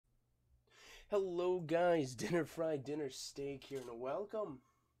Hello guys, Dinnerfrieddinnersteak here, and welcome.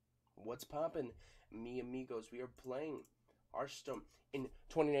 What's poppin'? Me amigos, we are playing Hearthstone in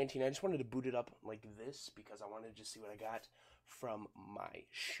 2019. I just wanted to boot it up like this because I wanted to just see what I got from my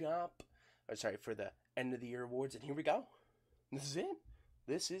shop. Sorry, for the end of the year awards, and here we go. This is it.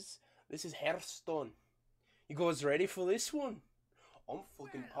 This is Hearthstone. You guys ready for this one? I'm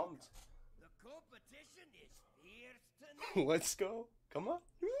fucking pumped. The competition is fierce tonight. Let's go. Come on.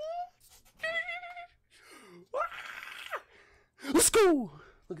 Let's go.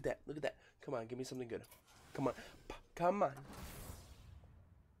 Look at that. Look at that. Come on, give me something good. Come on. Come on.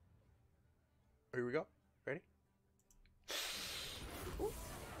 Here we go. Ready? Ooh,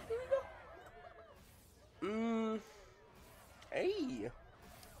 here we go. Hey.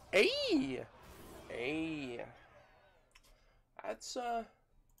 Hey. Hey. That's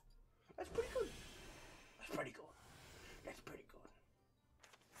pretty good. That's pretty good. That's pretty good.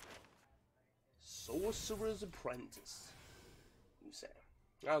 Sorcerer's Apprentice, you say?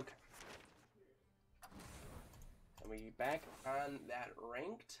 Okay. And we back on that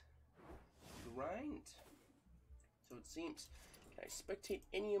ranked grind. So it seems. Can I spectate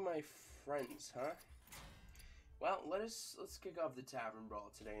any of my friends, huh? Well, let's kick off the Tavern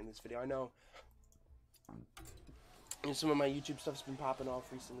Brawl today in this video. I know some of my YouTube stuff's been popping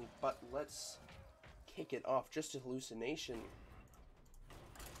off recently, but let's kick it off. Just a hallucination.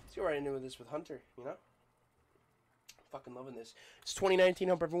 Let's go right into this with Hunter, you know? Fucking loving this. It's 2019.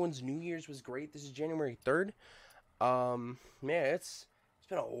 Hope everyone's New Year's was great. This is January 3rd. Man, it's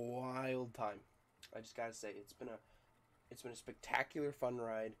been a wild time. I just gotta say, it's been a spectacular fun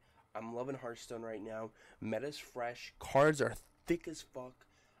ride. I'm loving Hearthstone right now. Meta's fresh. Cards are thick as fuck.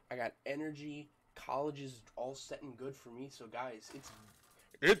 I got energy. College is all set and good for me. So guys,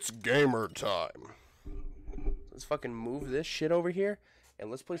 it's gamer time. Let's fucking move this shit over here. And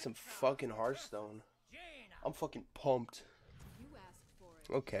let's play some fucking Hearthstone. I'm fucking pumped.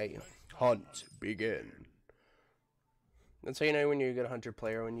 Okay, hunt begin. That's how you know when you're a good hunter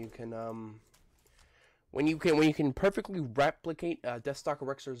player, when you can perfectly replicate Deathstalker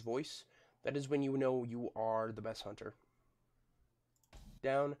Rexer's voice. That is when you know you are the best hunter.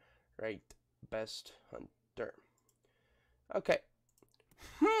 Downright best hunter. Okay.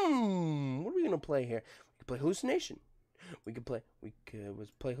 What are we gonna play here? We can play hallucination. We could play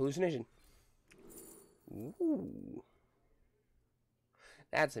hallucination. Ooh.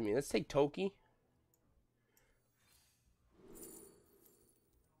 That's, let's take Toki.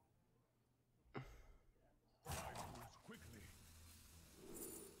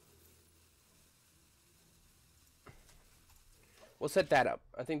 We'll set that up.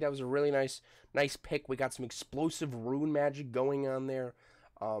 I think that was a really nice pick. We got some explosive rune magic going on there.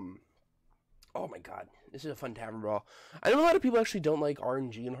 Oh my god, this is a fun Tavern Brawl. I know a lot of people actually don't like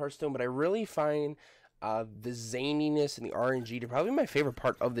RNG in Hearthstone, but I really find the zaniness and the RNG to probably my favorite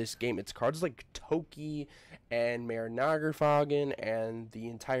part of this game. It's cards like Toki and Mayor Nagarfagen and the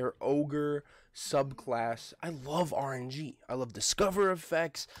entire Ogre subclass. I love RNG. I love Discover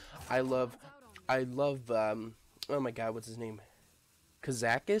effects. I love, oh my god, what's his name?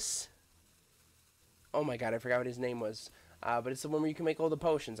 Kazakis? Oh my god, I forgot what his name was. But it's the one where you can make all the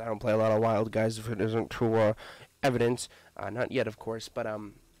potions. I don't play a lot of Wild, guys, if it isn't true evidence. Not yet, of course. But I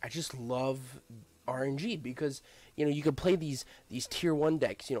just love RNG because, you know, you can play these tier 1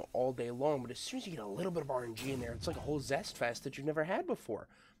 decks, you know, all day long. But as soon as you get a little bit of RNG in there, it's like a whole zest fest that you've never had before.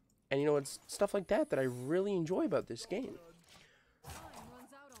 And, you know, it's stuff like that I really enjoy about this game.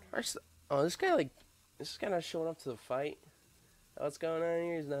 Oh, this guy not showing up to the fight. What's going on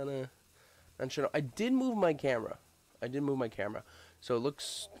here? He's not showing up. I did move my camera. So it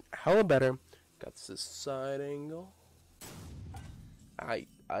looks hella better. Got this side angle.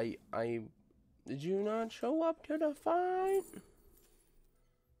 Did you not show up to the fight?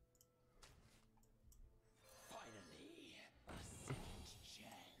 Finally, a second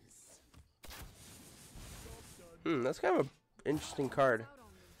chance. That's kind of an interesting card.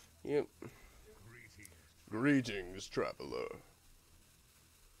 Greetings, traveler.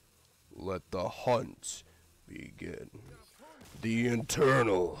 Let the hunt begin. The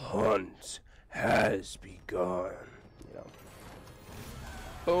eternal hunt has begun. You know.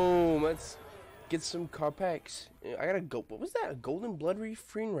 Boom. Let's get some card packs. I gotta go. What was that? A golden blood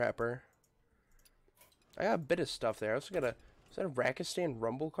refrain wrapper. I got a bit of stuff there. I also got a. Is that a Rakastan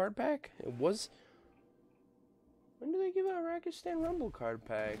Rumble card pack? It was. When do they give out Rakastan Rumble card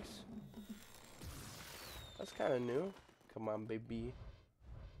packs? That's kind of new. Come on, baby.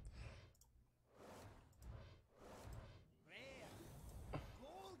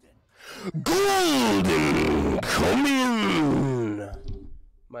 Golden, come in,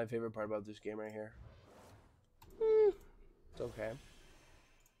 my favorite part about this game right here. It's okay.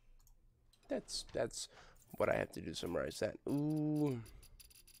 That's what I have to do to summarize that. Ooh.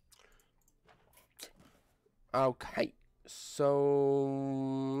 Okay.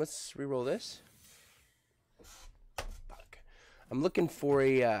 So let's reroll this. Fuck. I'm looking for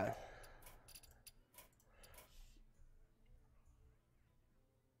a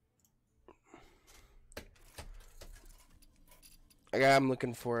I'm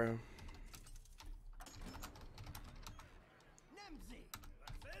looking for a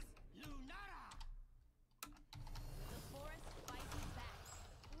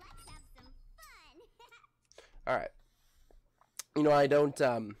Alright. You know, I don't,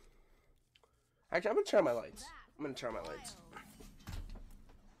 actually, I'm gonna turn on my lights. I'm gonna turn on my lights.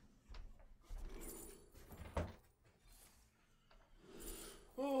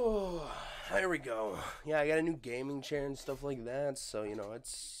 Oh, there we go. Yeah, I got a new gaming chair and stuff like that, so, you know,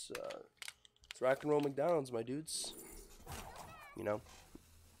 it's rock and roll McDonald's, my dudes. You know,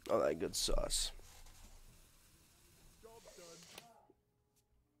 all that good sauce.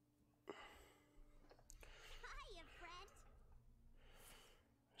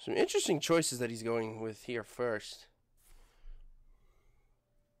 Some interesting choices that he's going with here first.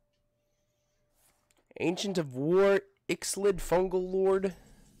 Ancient of War, Ixlid, Fungal Lord.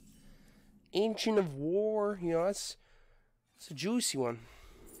 Ancient of War, you know, that's a juicy one.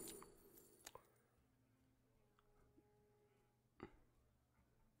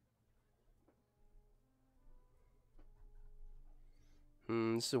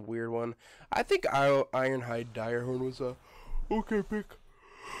 This is a weird one. I think Ironhide Direhorn was a okay pick.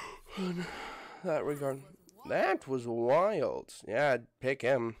 In that regard. That was wild. Yeah, I'd pick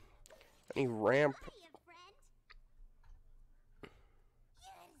him. Any ramp.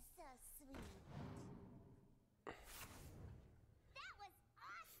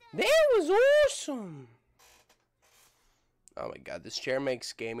 That was awesome. Oh my god, this chair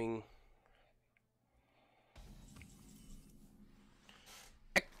makes gaming.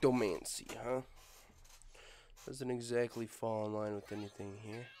 Ectomancy, huh? Doesn't exactly fall in line with anything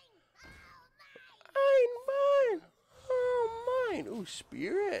here. Mine! Oh, mine! Ooh,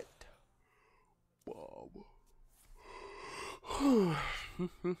 spirit! Bob.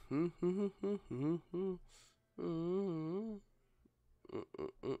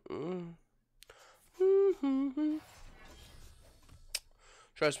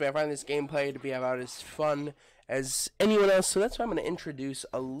 Trust me, I find this gameplay to be about as fun as anyone else, so that's why I'm going to introduce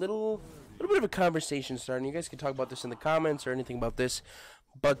a little bit of a conversation starter. You guys can talk about this in the comments or anything about this,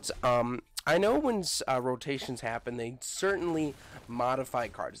 but I know when rotations happen, they certainly modify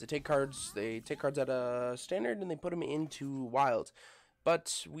cards. They take cards out of standard and they put them into wild,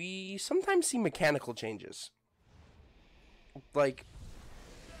 but we sometimes see mechanical changes, like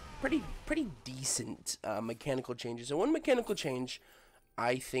pretty decent mechanical changes. And one mechanical change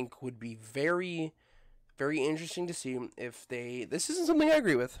I think would be very, very interesting to see if they. This isn't something I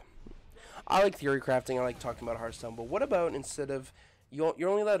agree with. I like theory crafting. I like talking about Hearthstone. But what about instead of you're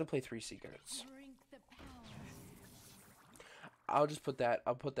only allowed to play 3 secrets? I'll just put that.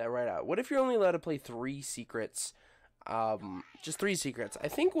 I'll put that right out. What if you're only allowed to play 3 secrets? Just 3 secrets. I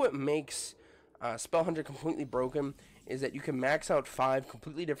think what makes Spell Hunter completely broken is that you can max out 5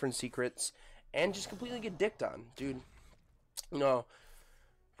 completely different secrets and just completely get dicked on, dude. You know,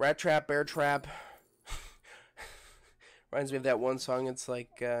 rat trap, bear trap. Reminds me of that one song. It's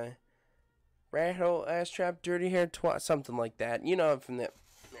like rat hole, ass trap, dirty hair, twat, something like that. You know, from the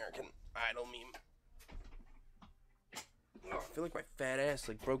American Idol meme. Oh, I feel like my fat ass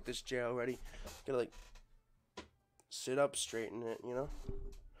like broke this chair already. Gotta like sit up, straighten it, you know.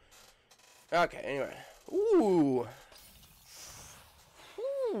 Okay, anyway. Ooh.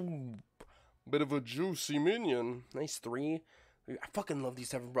 Bit of a juicy minion. Nice 3. I fucking love these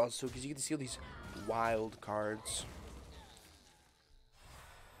Tavern Brawls too, because you get to see all these wild cards.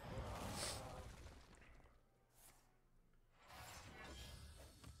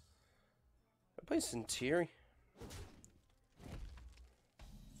 I play Centauri.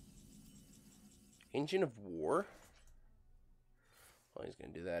 Ancient of War. Oh, he's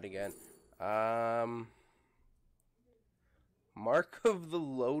gonna do that again. Mark of the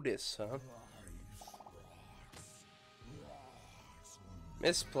Lotus, huh?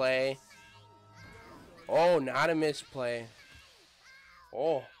 Misplay. Oh, not a misplay.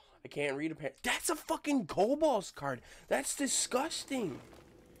 Oh, I can't read a pen. That's a fucking Kobolds card. That's disgusting.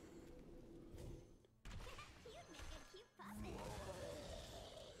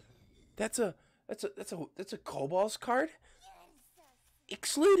 That's a Kobolds card?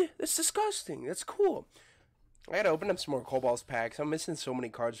 Ixlid? That's disgusting. That's cool. I gotta open up some more Cobalt's packs. I'm missing so many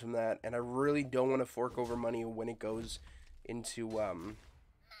cards from that, and I really don't want to fork over money when it goes into wild.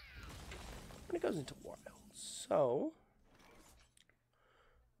 So,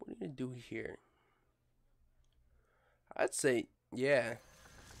 what are you gonna do here? I'd say, yeah,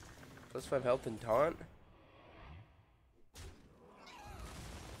 +5 health and taunt.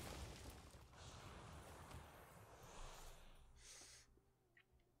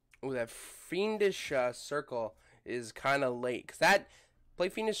 Oh, that Fiendish Circle is kind of late. Because that, play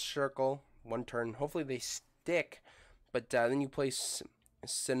Fiendish Circle, 1 turn. Hopefully they stick. But then you play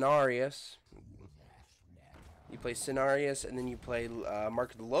Cenarius. You play Cenarius, and then you play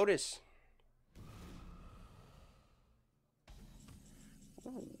Mark of the Lotus.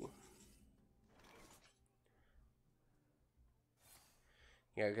 Ooh.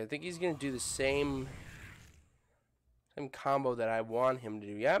 Yeah, I think he's going to do the same combo that I want him to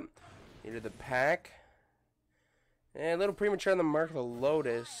do. Yep. Into the pack. And a little premature on the Mark of the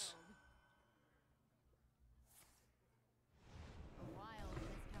Lotus.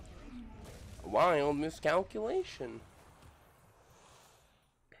 A wild miscalculation.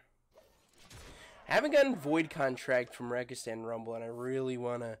 I haven't gotten Void Contract from Rakastan Rumble, and I really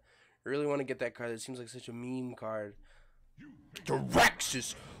wanna get that card. It seems like such a meme card.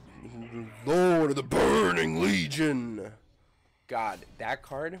 Diraxis, Lord of the Burning Legion. God, that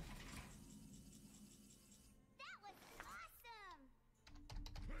card. That was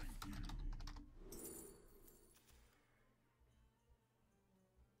awesome.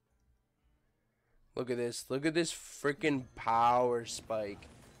 Look at this. Look at this freaking power spike.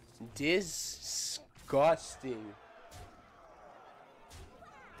 Disgusting.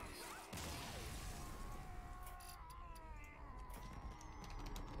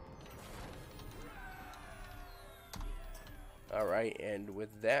 Alright, and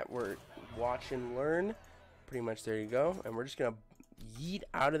with that, we're watch and learn. Pretty much there you go. And we're just going to yeet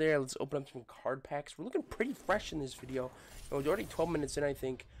out of there. Let's open up some card packs. We're looking pretty fresh in this video. Oh, we're already 12 minutes in, I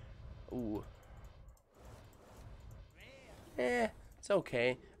think. Ooh. It's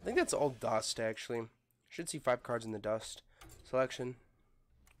okay. I think that's all dust, actually. Should see 5 cards in the dust selection.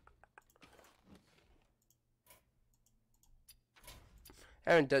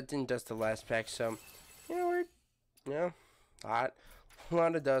 Didn't dust the last pack, so a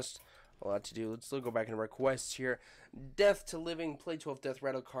lot of dust, a lot to do. Let's still go back into requests here. Death to Living, play 12 death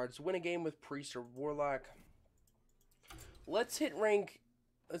rattle cards, win a game with Priest or Warlock. Let's hit rank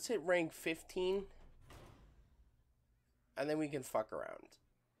 15, and then we can fuck around.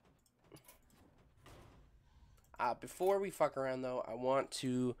 Before we fuck around, though, I want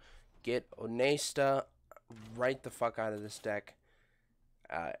to get Onesta right the fuck out of this deck.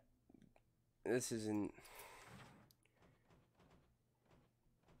 This isn't...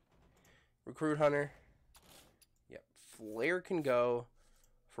 Recruit Hunter. Yep. Flare can go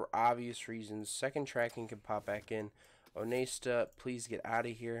for obvious reasons. Second tracking can pop back in. Onesta, please get out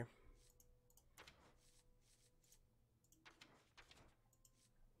of here.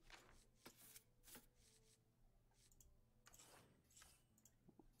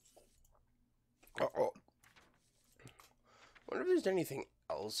 Uh-oh. Wonder if there's anything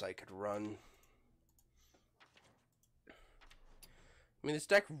else I could run. I mean, this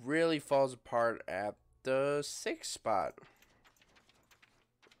deck really falls apart at the 6th spot.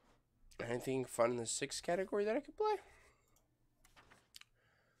 Anything fun in the 6th category that I could play?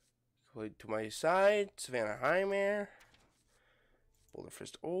 Play to my side, Savannah Highmare, Boulder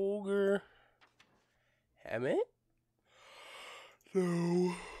Fist Ogre, Hammett.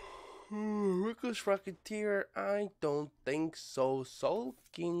 No. Reckless Rocketeer, I don't think so.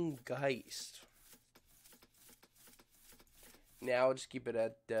 Sulking Geist. Now we'll just keep it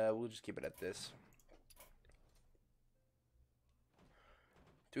at this.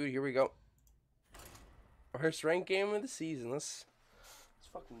 Dude, here we go. First ranked game of the season. Let's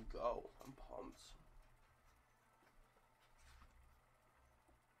fucking go. I'm pumped.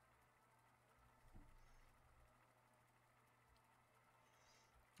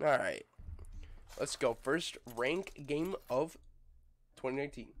 Alright. Let's go. First rank game of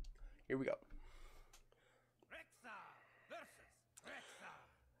 2019. Here we go.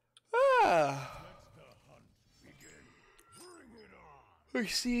 I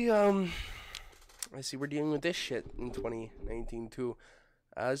see we're dealing with this shit in 2019 too.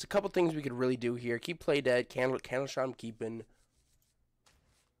 There's a couple things we could really do here. Keep Play Dead, Candle Shot I'm keeping.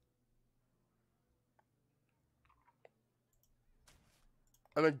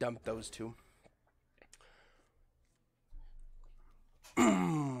 I'm gonna dump those two.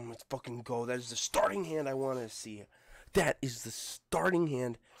 Let's fucking go. That is the starting hand I want to see. That is the starting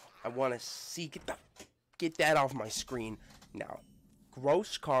hand I want to see. Get the get that off my screen. Now,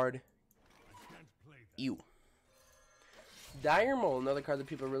 gross card. Ew. Dire Mole, another card that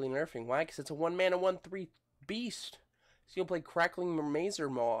people are really nerfing. Why? Because it's a 1-mana 1/3 beast. So you'll play Crackling Mazer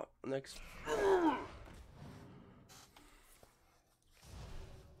Maw next.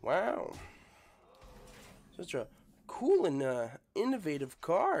 Wow. Such a cool and innovative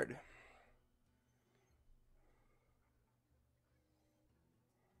card.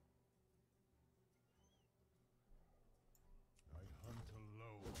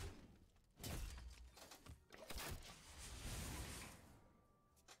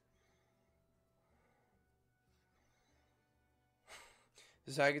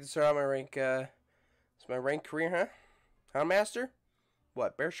 This is how I get to start out my rank, it's my rank career, huh? Huh, Master?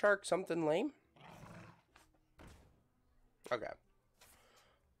 What, Bear Shark, something lame? Okay.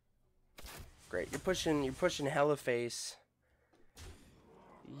 Great, you're pushing hella face.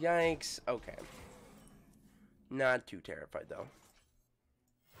 Yikes, okay. Not too terrified, though.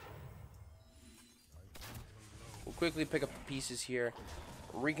 We'll quickly pick up the pieces here.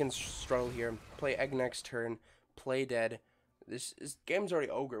 Reconstruct here. Play Egg next turn. Play dead. This game's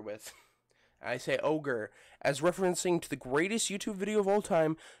already ogre with. I say ogre as referencing to the greatest YouTube video of all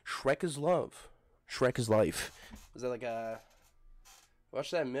time, Shrek is Love. Shrek is Life. Was that like a...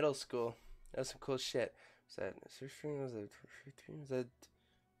 Watch that in middle school. That was some cool shit. Was that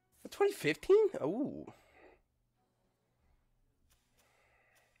 2015? Oh.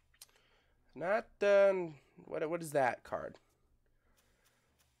 Not, what is that card?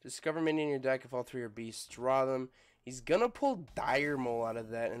 Discover minion in your deck if all three are beasts. Draw them. He's gonna pull Dire Mole out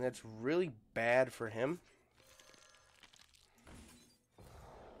of that, and that's really bad for him.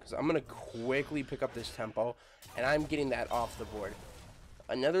 Because I'm gonna quickly pick up this tempo, and I'm getting that off the board.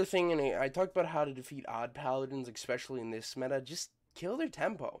 Another thing, and I talked about how to defeat odd paladins, especially in this meta, just kill their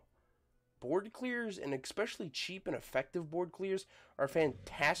tempo. Board clears, and especially cheap and effective board clears, are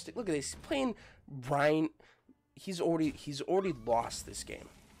fantastic. Look at this, he's playing Brian. He's already lost this game.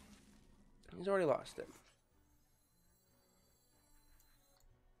 He's already lost it.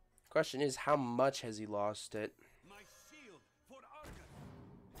 Question is, how much has he lost it? My shield for Argus.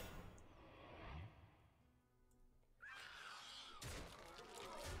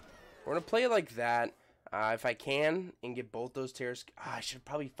 We're gonna play it like that. If I can, and get both those tears. I should have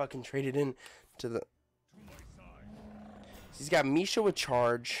probably fucking traded in to the... He's got Misha with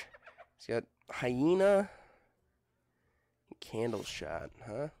charge. He's got Hyena. Candle shot,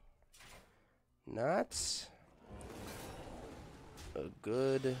 huh? Not a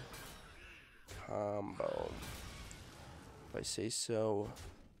good combo, if I say so.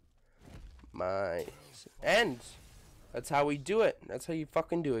 My end. That's how we do it. That's how you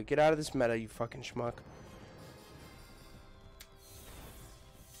fucking do it. Get out of this meta, you fucking schmuck.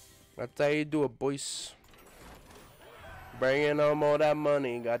 That's how you do it, boys. Bringing home all that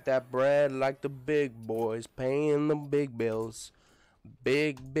money. Got that bread like the big boys. Paying the big bills.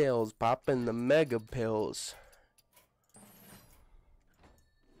 Big bills. Popping the mega pills.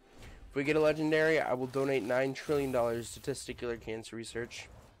 If we get a legendary, I will donate $9 trillion to testicular cancer research.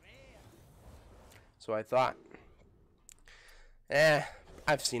 So I thought.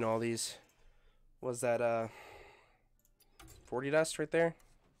 I've seen all these. Was that 40 dust right there?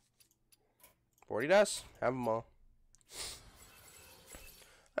 40 dust? Have them all.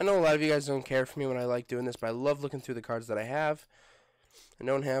 I know a lot of you guys don't care for me when I like doing this, but I love looking through the cards that I have and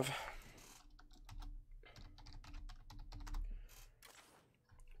don't have.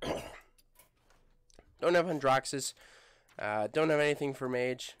 Don't have Androxus. Don't have anything for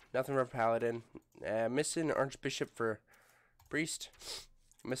Mage. Nothing for Paladin. Missing Archbishop for Priest.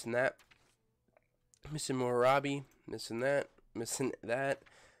 Missing that. Missing Morabi. Missing that. Missing that.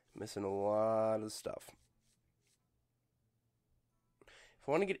 Missing a lot of stuff. If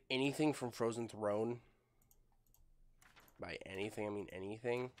I want to get anything from Frozen Throne, by anything, I mean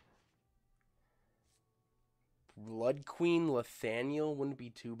anything, Blood Queen Nathaniel wouldn't be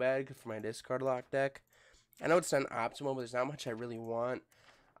too bad for my discard lock deck. I know it's not optimal, but there's not much I really want.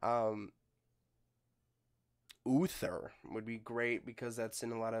 Uther would be great because that's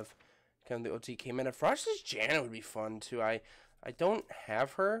in a lot of kind of the OTK meta. Frostless Janet would be fun too. I don't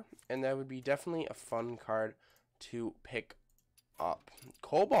have her, and that would be definitely a fun card to pick up.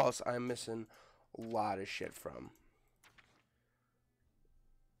 Kobolds, I'm missing a lot of shit from.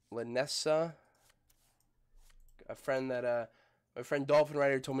 Lanessa, a friend that my friend Dolphin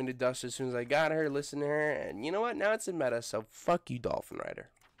Rider told me to dust as soon as I got her. Listen to her, and you know what? Now it's in meta, so fuck you, Dolphin Rider.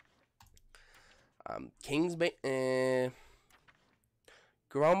 Kingsbane,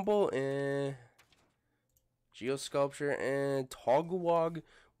 Grumble, Geosculpture, and Toggawog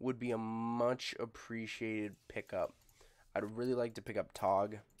would be a much appreciated pickup. I'd really like to pick up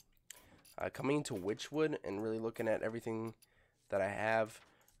Tog. Coming into Witchwood and really looking at everything that I have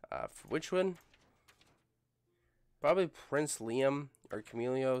for Witchwood, probably Prince Liam or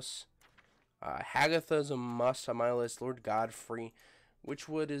Camelios. Hagatha's a must on my list. Lord Godfrey.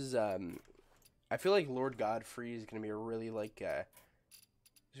 Witchwood is, I feel like Lord Godfrey is going to be a really, like,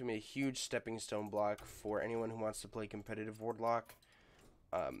 it's going to be a huge stepping stone block for anyone who wants to play competitive Warlock.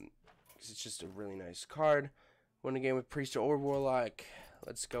 Because it's just a really nice card. Win a game with Priest or Warlock.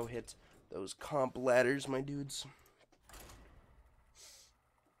 Let's go hit those comp ladders, my dudes.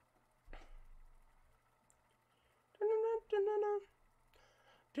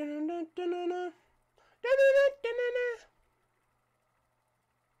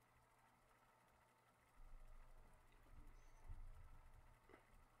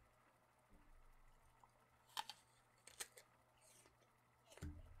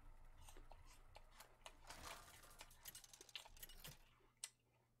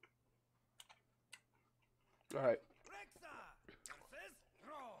 All right.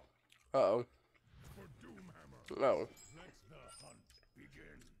 Uh-oh. No. Let the hunt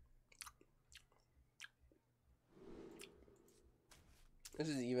begin. This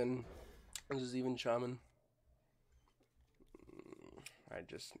is even shaman. I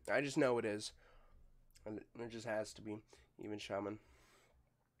just know it is. And it just has to be even shaman.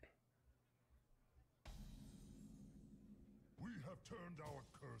 We have turned our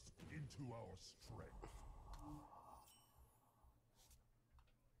curse into our strength.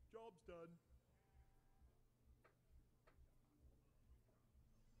 Job's done.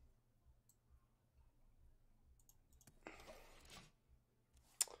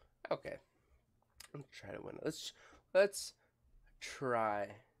 Okay. Let's try to win it. Let's try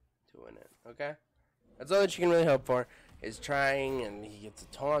to win it, okay? That's all that you can really hope for, is trying, and he gets a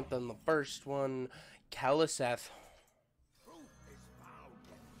taunt on the first one. Kaliseth.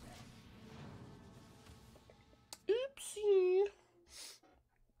 Oopsie.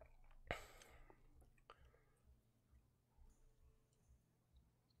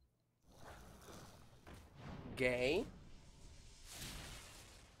 Gay.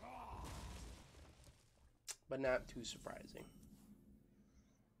 But not too surprising.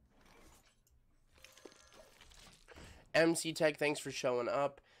 MC Tech, thanks for showing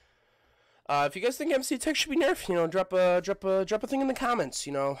up. If you guys think MC Tech should be nerfed, you know, drop a thing in the comments.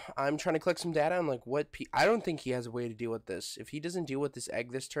 You know, I'm trying to collect some data on like what I don't think he has a way to deal with this. If he doesn't deal with this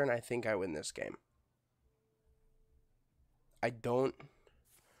egg this turn, I think I win this game. I don't.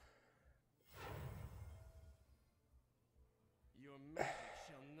 Your message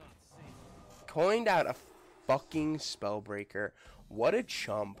shall not save. Coined out a fucking Spellbreaker. What a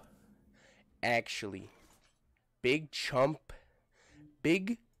chump. Actually. Big chump.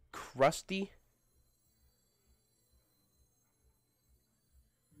 Big crusty.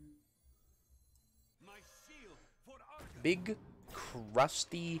 My shield for Argus. Big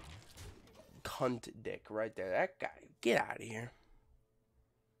crusty cunt dick right there. That guy. Get out of here.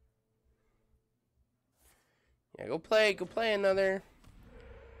 Yeah, go play another.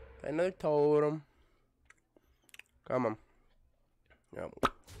 Play another totem. Come on. Yep.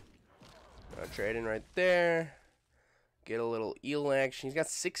 Trade in right there. Get a little eel action. He's got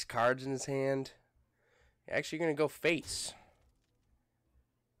 6 cards in his hand. Actually, going to go face.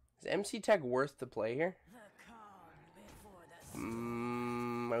 Is MC Tech worth the play here?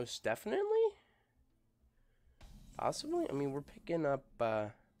 Most definitely. Possibly. I mean, we're picking up.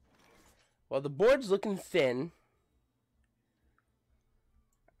 Well, the board's looking thin.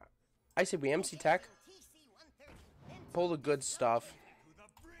 I said we MC Tech. Pull the good stuff.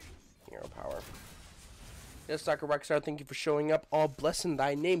 Hero power. Yes, Dr. Rockstar, thank you for showing up. All bless in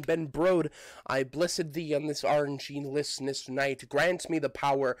thy name, Ben Brode. I blessed thee on this RNG list this night. Grant me the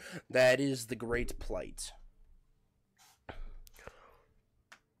power that is the great plight.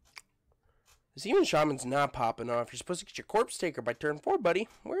 This even shaman's not popping off. You're supposed to get your corpse taker by turn 4, buddy.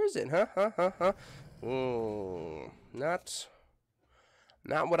 Where is it? Huh? Ooh, not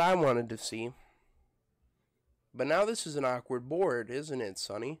what I wanted to see. But now this is an awkward board, isn't it,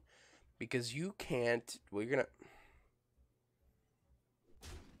 Sonny? Because you can't... Well, you're gonna...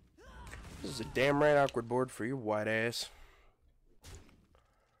 This is a damn right awkward board for your white ass.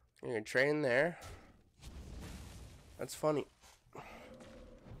 You're gonna train there. That's funny.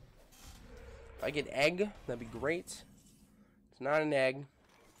 If I get egg, that'd be great. It's not an egg.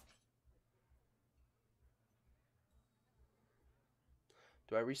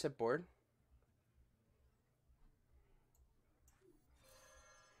 Do I reset board?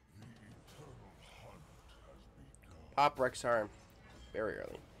 Pop Rexarm. Very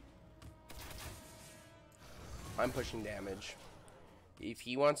early. I'm pushing damage. If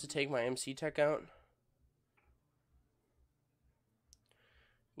he wants to take my MC tech out,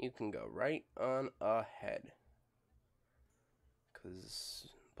 you can go right on ahead. Because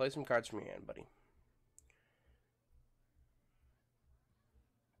play some cards from your hand, buddy.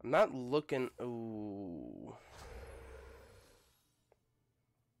 I'm not looking. Ooh.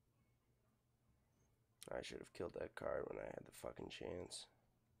 I should have killed that card when I had the fucking chance.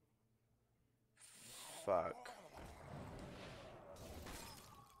 Fuck.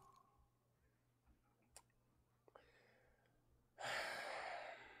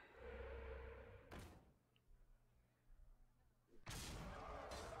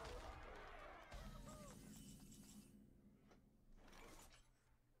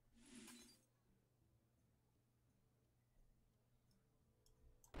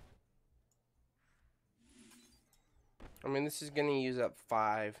 I mean, this is gonna use up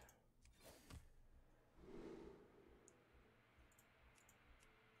 5.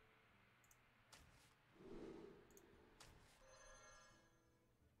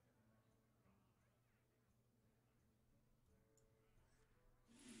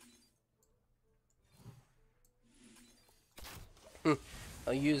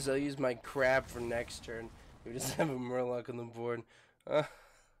 I'll use my crab for next turn. We just have a Murloc on the board.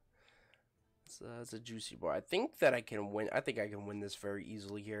 That's a juicy boy. I think that I can win. I think I can win this very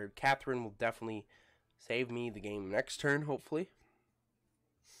easily here. Catherine will definitely save me the game next turn, hopefully.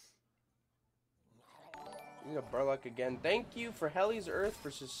 You know, Burlock again. Thank you for Helly's Earth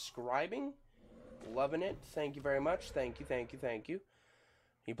for subscribing. Loving it. Thank you very much. Thank you, thank you, thank you.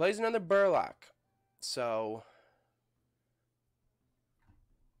 He plays another Burlock. So,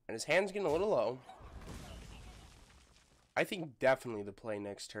 and his hand's getting a little low. I think definitely the play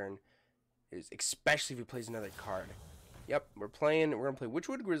next turn is, especially if he plays another card. Yep, we're gonna play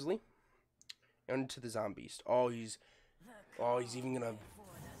Witchwood Grizzly into the Zombies. He's even gonna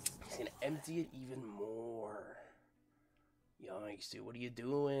empty it even more. Yikes, dude, what are you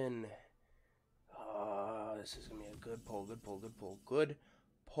doing? This is gonna be a good pull, good pull, good pull, good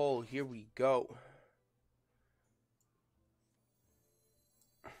pull. Here we go.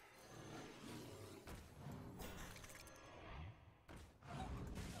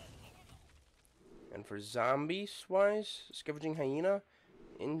 And for zombies wise, Scavenging Hyena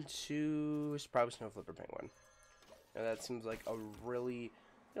into probably Snow Flipper Penguin. Now that seems like a really,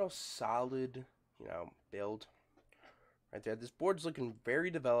 solid, build right there. This board's looking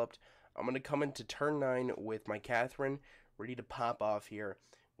very developed. I'm going to come into turn 9 with my Catherine ready to pop off here.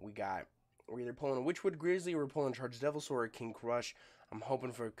 We're either pulling a Witchwood Grizzly or we're pulling Charged Devilsaur or King Crush. I'm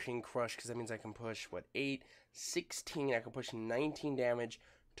hoping for a King Crush because that means I can push, 8, 16. I can push 19 damage,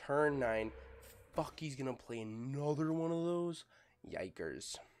 turn 9. Fuck, he's going to play another one of those?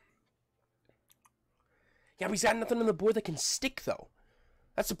 Yikers. Yeah, but he's got nothing on the board that can stick, though.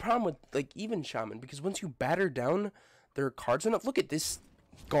 That's the problem with, even Shaman, because once you batter down their cards enough, look at this,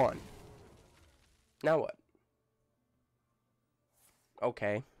 gone. Now what?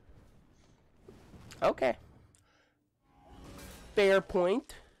 Okay. Okay. Fair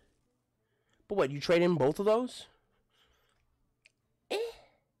point. But what, you trade in both of those?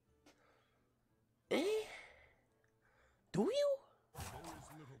 Do you?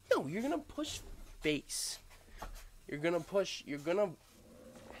 No, you're gonna push face. You're gonna... Of course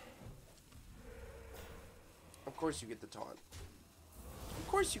you get the taunt. Of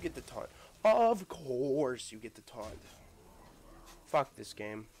course you get the taunt. Of course you get the taunt. Fuck this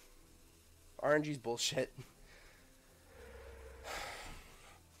game. RNG's bullshit.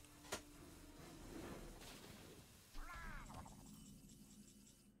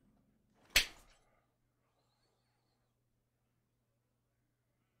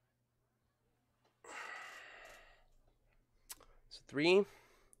 So 3,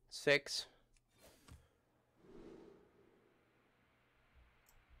 6.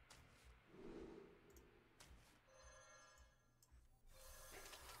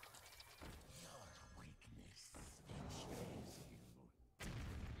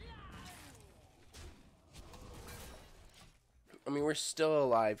 I mean, we're still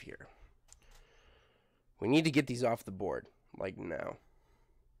alive here. We need to get these off the board, now.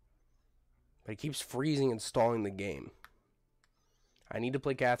 But it keeps freezing and stalling the game. I need to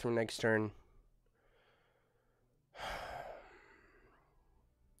play Catherine next turn.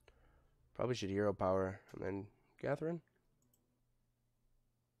 Probably should hero power and then Catherine.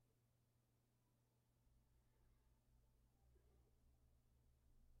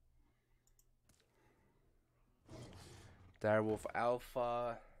 Direwolf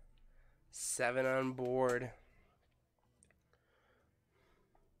Alpha. 7 on board.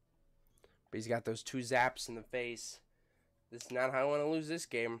 But he's got those 2 zaps in the face. This is not how I want to lose this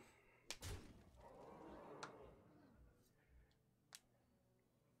game.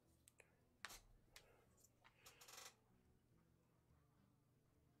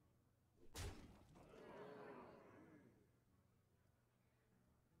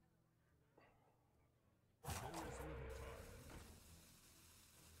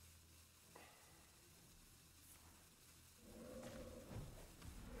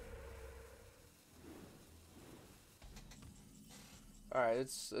 All right,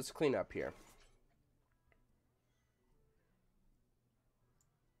 let's clean up here.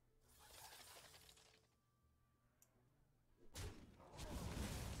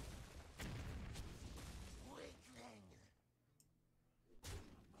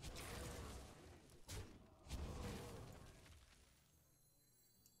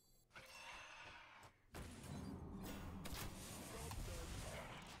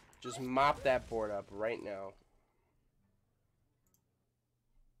 Just mop that board up right now.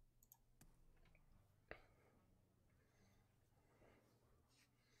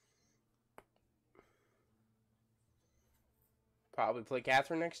 Probably play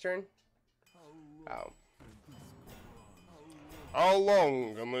Catherine next turn. Oh. How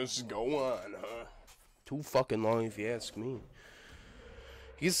long can this go on, huh? Too fucking long if you ask me.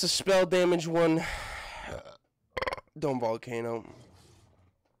 He gets the spell damage one. Dome Volcano.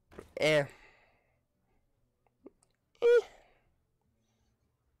 Eh.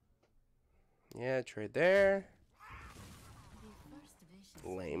 Yeah, trade there.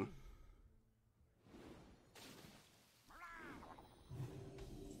 Lame.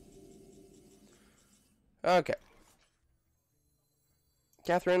 Okay.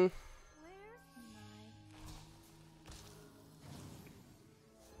 Catherine.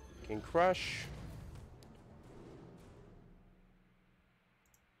 Can crush.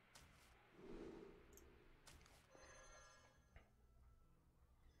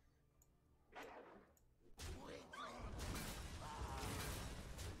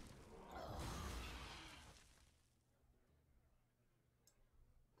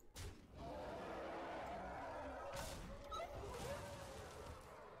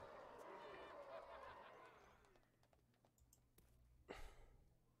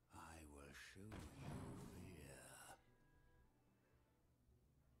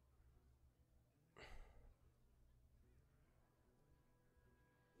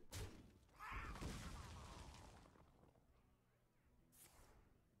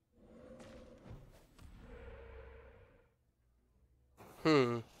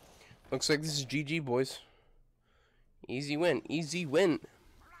 Looks like this is GG, boys. Easy win. Easy win.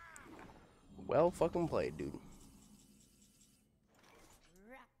 Well fucking played, dude.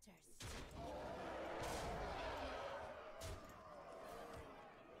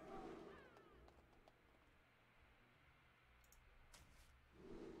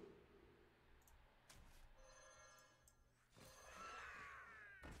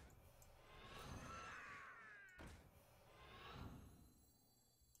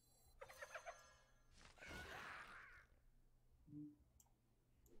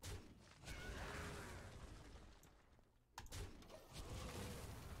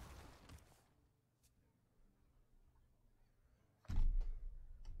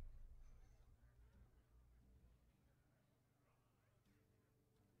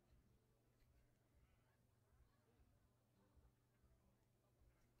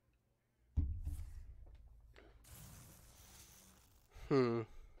 A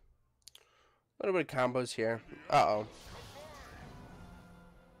little bit of combos here. Uh-oh.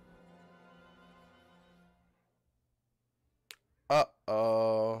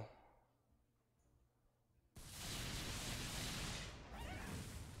 Uh-oh.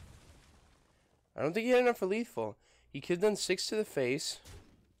 I don't think he had enough for lethal. He could have done 6 to the face.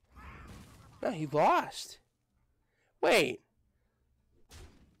 No, he lost. Wait.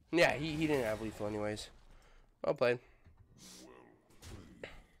 Yeah, he didn't have lethal anyways. Well played.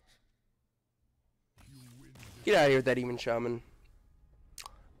 Get out of here with that even shaman.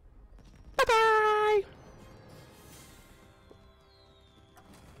 Bye-bye!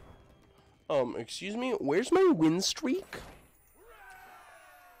 Excuse me, where's my win streak?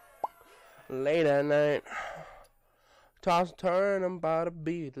 Late at night. Toss and turn, I'm about to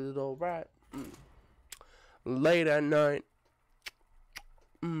beat it alright. Late at night.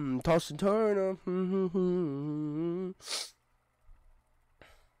 Toss and turn.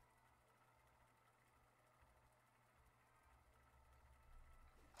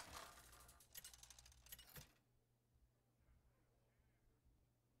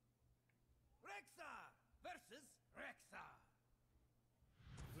 Rexa versus Rexa.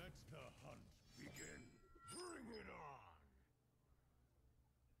 Let's the hunt.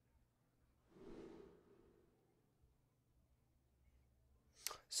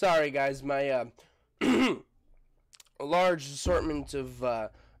 Sorry, guys. My large assortment of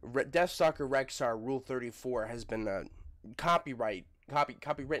Deathstalker Rexar Rule 34 has been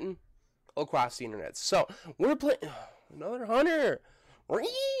copywritten across the internet. So we're playing another hunter.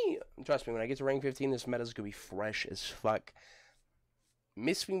 Trust me, when I get to rank 15, this meta's gonna be fresh as fuck.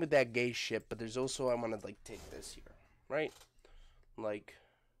 Miss me with that gay shit, but there's also I want to like take this here, right? Like,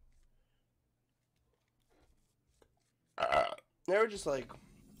 never just like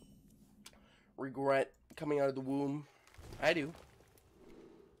regret coming out of the womb. I do.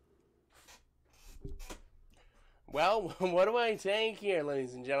 Well, what do I take here,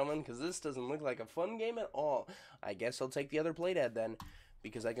 ladies and gentlemen? Because this doesn't look like a fun game at all. I guess I'll take the other playdead then,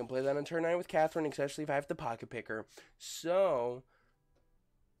 because I can play that on turn 9 with Catherine, especially if I have to pocket pick her. So,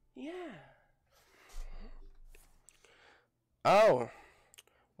 yeah. Oh,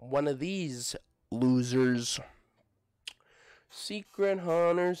 one of these losers. Secret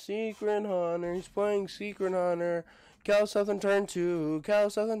Hunter, he's playing Secret Hunter. Cal-Seth on turn 2,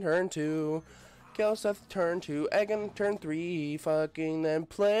 Cal-Seth on turn 2. Cal-Seth turn 2, Egg on turn 3, fucking then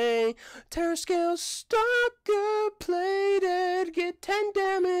play Terrascale Stalker plated, get 10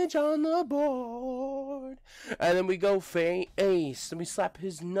 damage on the board. And then we go face, and we slap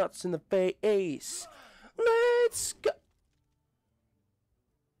his nuts in the face. Let's go.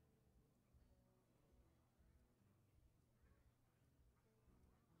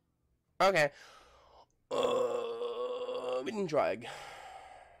 Okay. We didn't drag.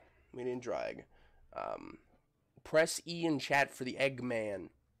 Press E in chat for the Eggman.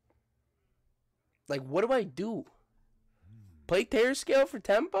 Like, what do I do? Play Terrascale for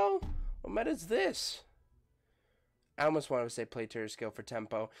tempo? What meta is this? I almost want to say play Terrascale for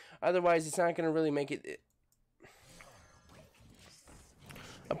tempo. Otherwise, it's not going to really make it...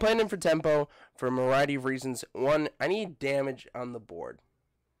 I'm playing him for tempo for a variety of reasons. One, I need damage on the board.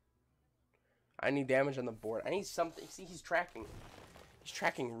 I need something. See, he's tracking. He's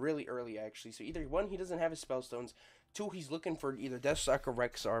tracking really early, actually. So either, 1, he doesn't have his spellstones. 2, he's looking for either Deathstalker,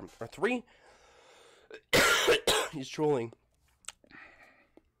 Rexar. Or 3, he's trolling.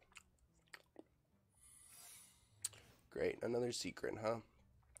 Great, another secret, huh?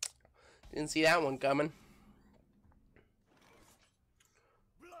 Didn't see that one coming.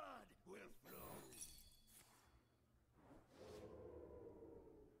 Blood will flow.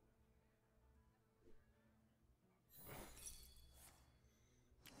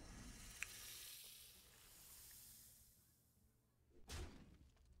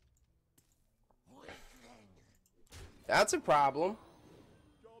 That's a problem.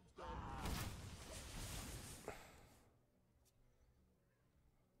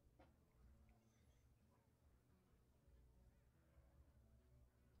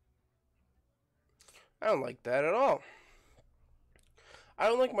 I don't like that at all. I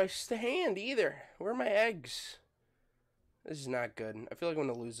don't like my hand either. Where are my eggs? This is not good. I feel like I'm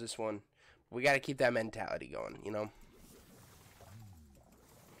going to lose this one. We got to keep that mentality going, you know?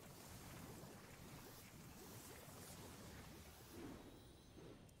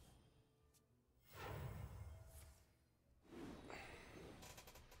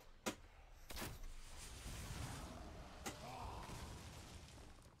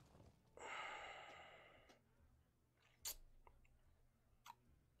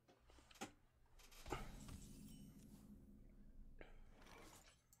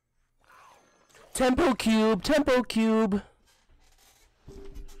 Tempo cube, tempo cube.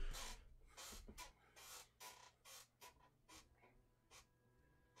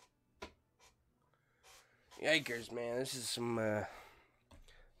 Yikers, man. This is some,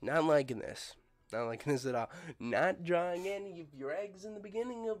 not liking this. Not liking this at all. Not drawing any of your eggs in the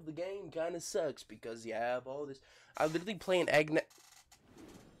beginning of the game kind of sucks because you have all this. I literally play an egg.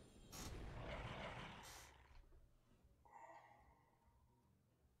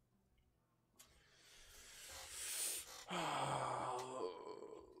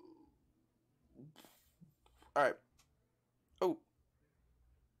 Alright. Oh.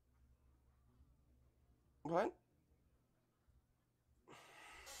 What?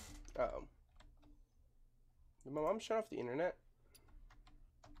 Uh-oh. Did my mom shut off the internet?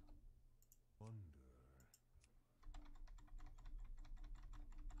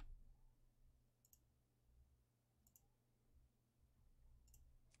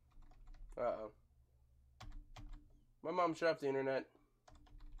 Uh-oh. My mom shut off the internet.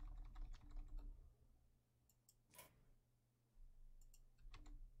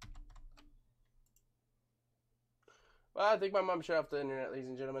 Well, I think my mom shut off the internet, ladies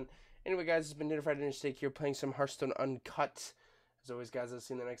and gentlemen. Anyway, guys, it's been Dinnerfrieddinnersteak here playing some Hearthstone Uncut. As always, guys, I'll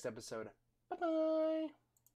see you in the next episode. Bye-bye.